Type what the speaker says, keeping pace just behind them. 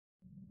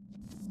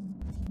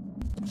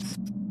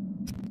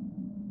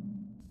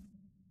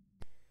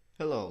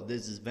Hello,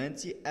 this is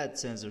Venti at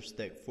Sensors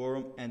Tech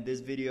Forum, and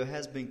this video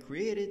has been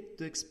created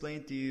to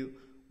explain to you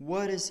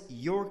what is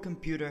your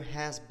computer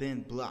has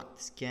been blocked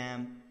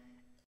scam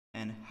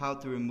and how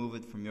to remove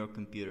it from your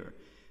computer.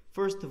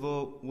 First of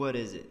all, what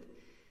is it?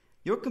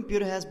 Your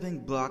computer has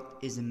been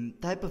blocked is a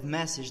type of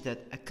message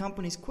that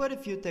accompanies quite a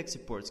few tech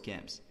support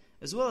scams,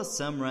 as well as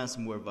some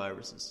ransomware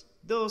viruses.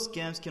 Those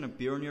scams can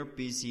appear on your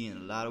PC in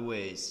a lot of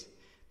ways,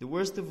 the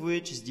worst of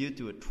which is due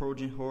to a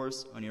Trojan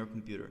horse on your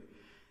computer.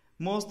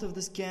 Most of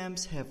the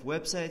scams have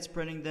websites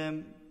spreading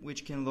them,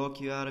 which can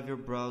lock you out of your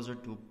browser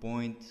to a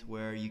point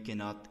where you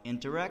cannot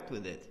interact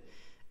with it.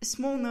 A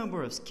small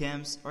number of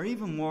scams are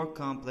even more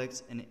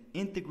complex and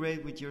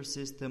integrate with your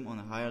system on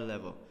a higher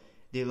level.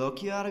 They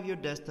lock you out of your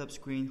desktop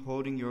screen,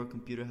 holding your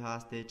computer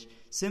hostage,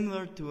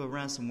 similar to a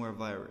ransomware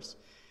virus.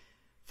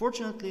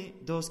 Fortunately,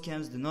 those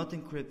scams do not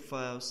encrypt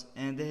files,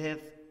 and they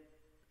have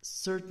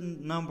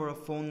certain number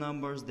of phone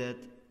numbers that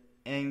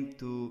aim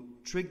to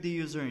trick the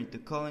user into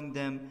calling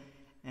them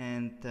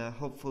and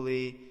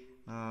hopefully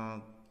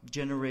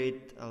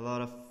generate a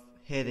lot of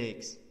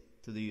headaches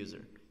to the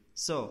user.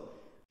 So,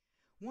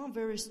 one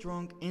very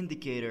strong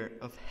indicator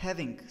of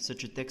having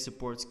such a tech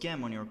support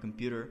scam on your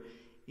computer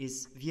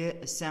is via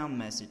a sound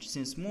message,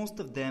 since most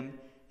of them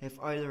have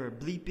either a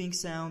bleeping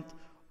sound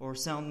or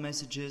sound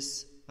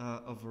messages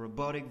of a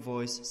robotic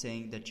voice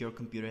saying that your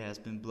computer has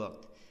been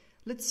blocked.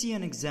 Let's see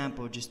an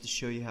example just to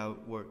show you how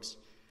it works.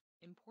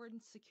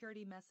 Important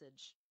security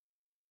message.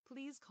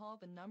 Please call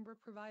the number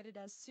provided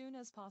as soon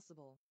as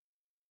possible.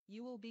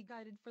 You will be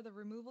guided for the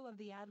removal of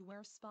the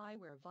adware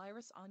spyware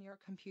virus on your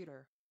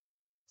computer.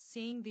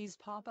 Seeing these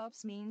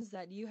pop-ups means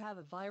that you have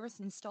a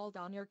virus installed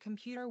on your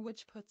computer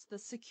which puts the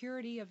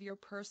security of your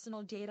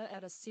personal data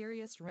at a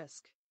serious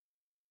risk.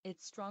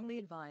 It's strongly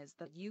advised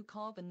that you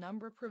call the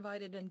number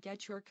provided and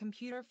get your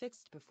computer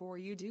fixed before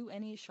you do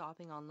any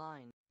shopping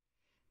online.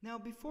 Now,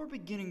 before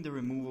beginning the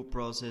removal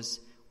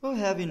process, we'll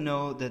have you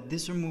know that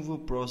this removal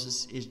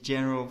process is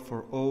general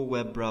for all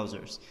web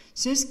browsers.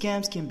 Since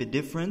scams can be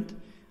different,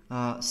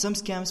 some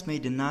scams may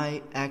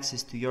deny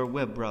access to your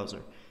web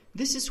browser.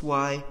 This is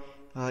why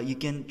you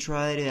can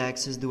try to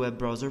access the web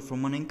browser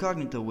from an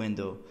incognito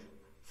window.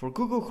 For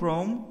Google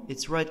Chrome,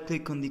 it's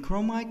right-click on the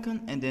Chrome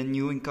icon and then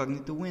New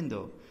Incognito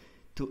Window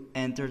to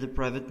enter the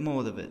private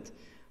mode of it.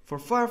 For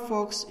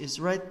Firefox, it's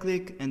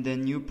right-click and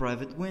then New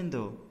Private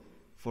Window.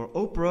 For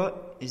Opera,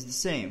 it's the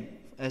same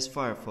as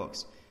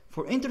Firefox.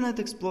 For Internet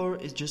Explorer,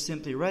 it's just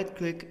simply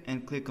right-click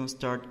and click on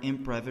Start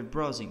in Private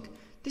Browsing.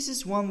 This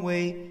is one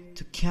way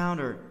to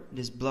counter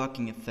this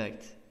blocking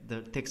effect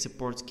the tech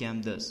support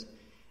scam does.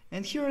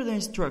 And here are the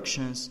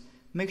instructions.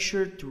 Make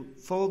sure to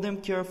follow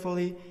them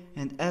carefully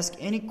and ask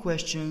any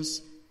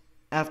questions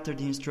after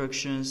the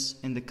instructions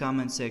in the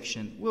comment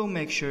section. We'll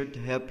make sure to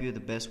help you the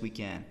best we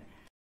can.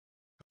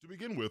 To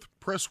begin with,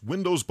 press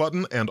Windows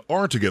button and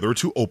R together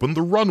to open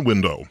the Run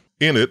window.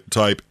 In it,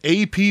 type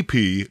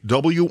appwiz.cpl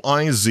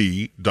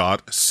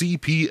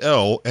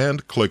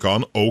and click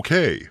on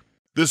OK.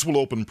 This will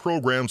open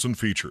Programs and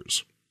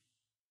Features.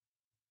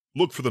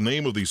 Look for the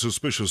name of the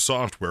suspicious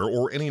software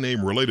or any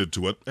name related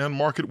to it and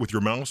mark it with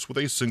your mouse with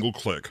a single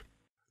click.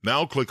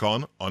 Now click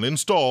on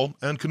Uninstall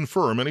and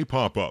confirm any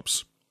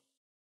pop-ups.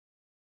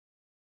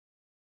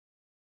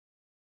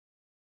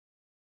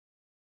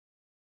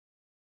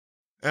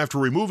 After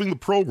removing the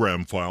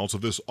program files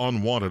of this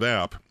unwanted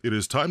app, it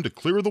is time to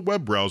clear the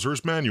web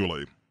browsers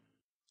manually.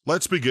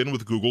 Let's begin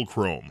with Google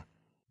Chrome.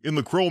 In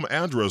the Chrome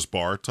address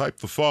bar, type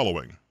the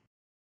following: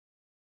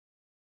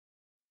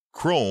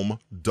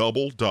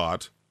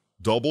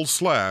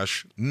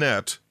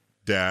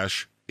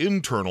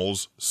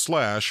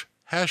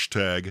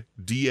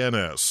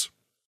 chrome:/net-internals/#DNS.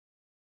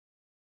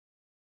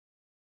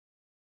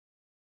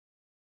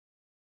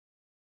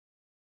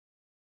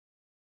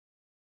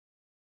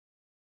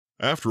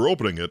 After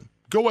opening it,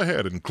 go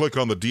ahead and click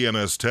on the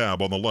DNS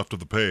tab on the left of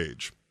the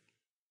page.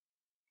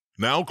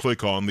 Now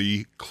click on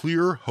the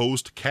Clear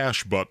Host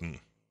Cache button.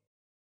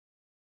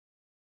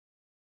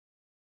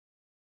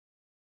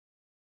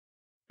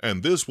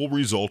 And this will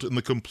result in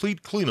the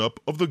complete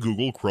cleanup of the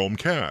Google Chrome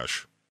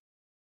cache.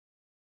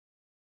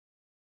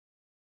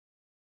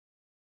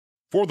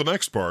 For the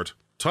next part,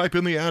 type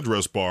in the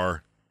address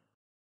bar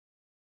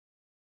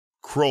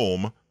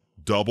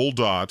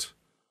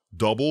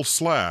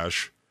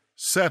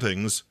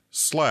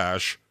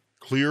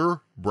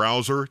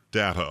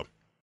chrome://settings/clear-browser-data.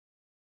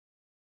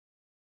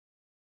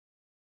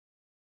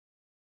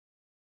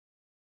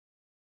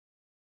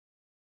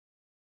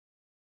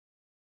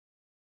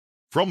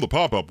 From the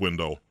pop-up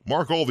window,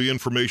 mark all the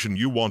information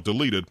you want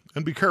deleted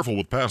and be careful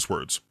with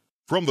passwords.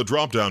 From the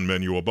drop-down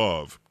menu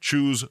above,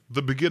 choose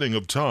the beginning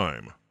of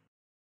time.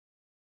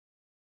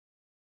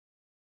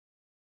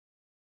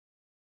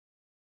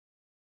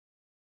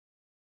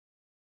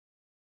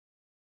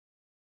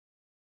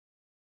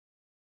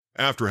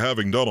 After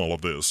having done all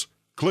of this,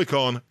 click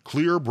on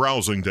Clear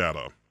Browsing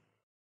Data.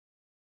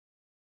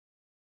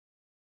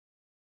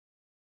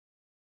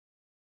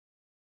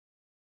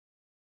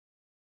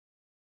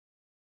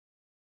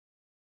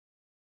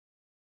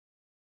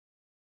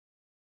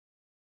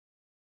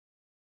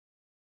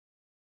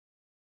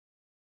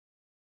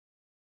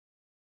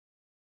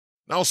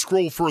 Now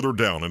scroll further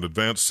down in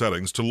Advanced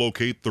Settings to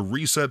locate the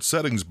Reset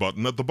Settings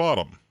button at the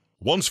bottom.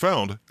 Once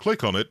found,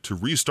 click on it to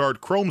restart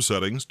Chrome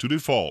settings to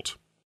default.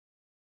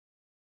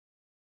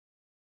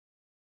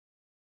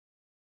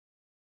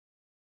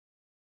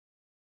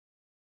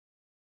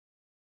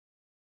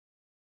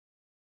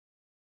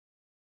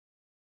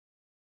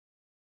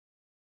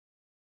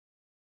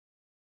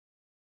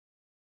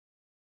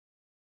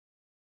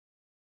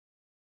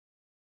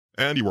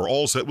 And you are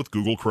all set with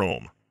Google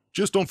Chrome.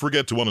 Just don't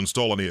forget to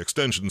uninstall any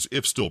extensions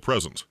if still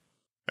present.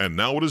 And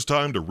now it is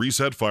time to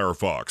reset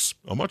Firefox,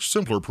 a much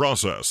simpler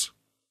process.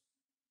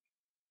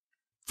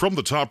 From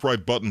the top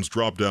right button's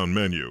drop-down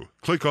menu,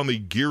 click on the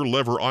gear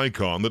lever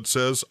icon that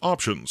says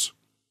Options.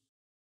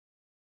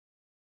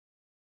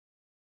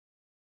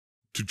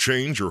 To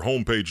change your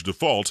homepage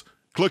default,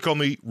 click on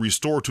the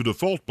Restore to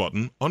Default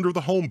button under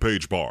the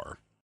homepage bar.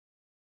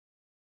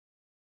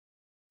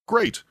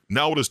 Great!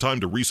 Now it is time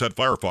to reset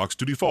Firefox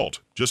to default,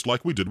 just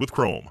like we did with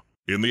Chrome.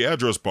 In the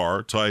address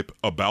bar, type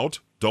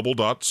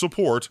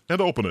About:support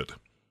and open it.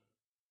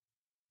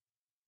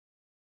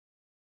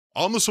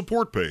 On the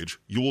support page,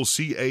 you will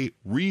see a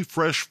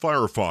Refresh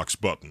Firefox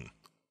button.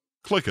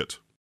 Click it.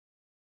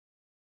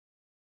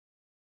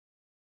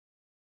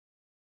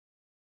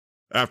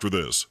 After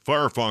this,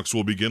 Firefox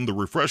will begin the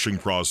refreshing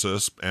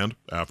process, and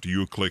after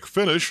you click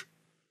Finish,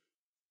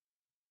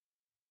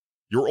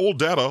 your old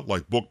data,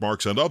 like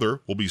bookmarks and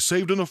other, will be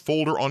saved in a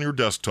folder on your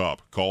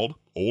desktop called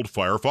Old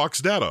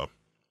Firefox Data.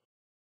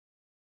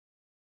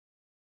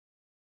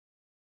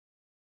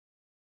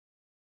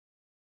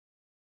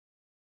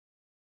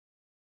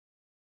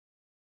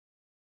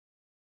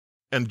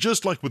 And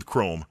just like with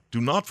Chrome, do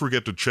not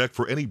forget to check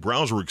for any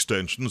browser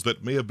extensions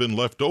that may have been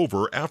left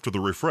over after the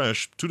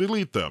refresh to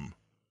delete them.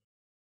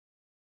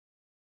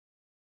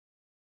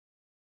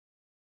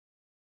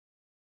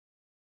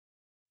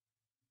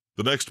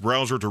 The next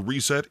browser to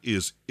reset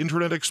is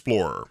Internet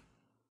Explorer.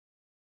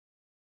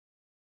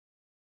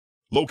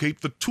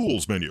 Locate the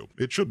Tools menu.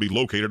 It should be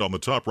located on the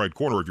top right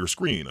corner of your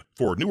screen.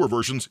 For newer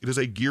versions, it is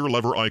a gear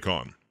lever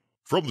icon.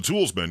 From the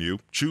Tools menu,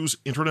 choose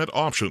Internet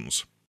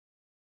Options.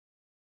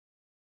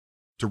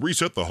 To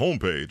reset the home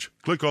page,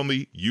 click on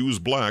the Use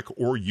Black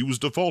or Use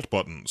Default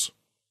buttons.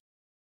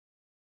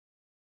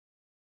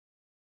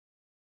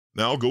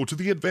 Now go to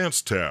the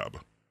Advanced tab.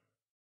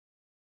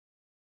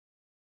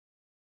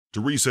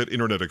 To reset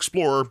Internet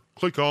Explorer,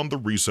 click on the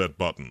Reset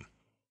button.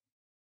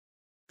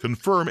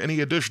 Confirm any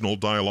additional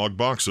dialog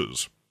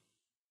boxes.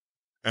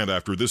 And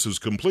after this is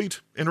complete,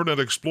 Internet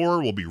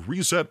Explorer will be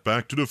reset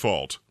back to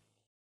default.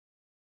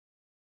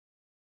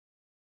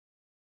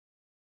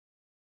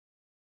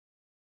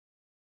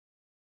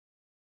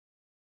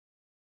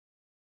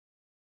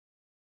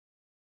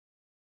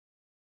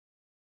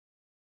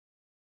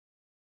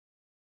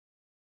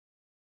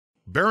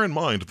 Bear in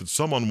mind that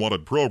some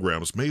unwanted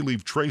programs may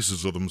leave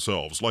traces of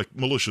themselves, like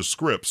malicious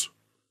scripts.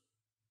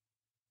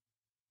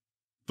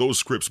 Those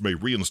scripts may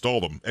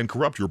reinstall them and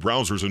corrupt your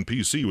browsers and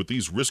PC with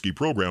these risky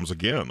programs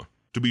again.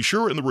 To be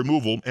sure in the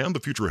removal and the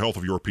future health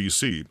of your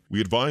PC, we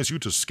advise you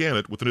to scan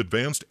it with an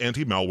advanced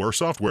anti-malware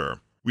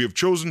software. We have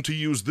chosen to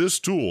use this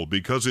tool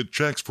because it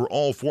checks for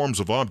all forms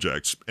of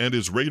objects and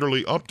is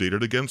regularly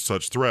updated against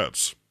such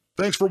threats.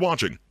 Thanks for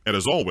watching, and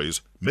as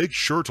always, make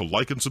sure to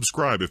like and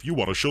subscribe if you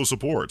want to show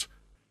support.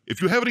 If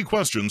you have any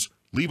questions,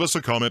 leave us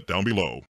a comment down below.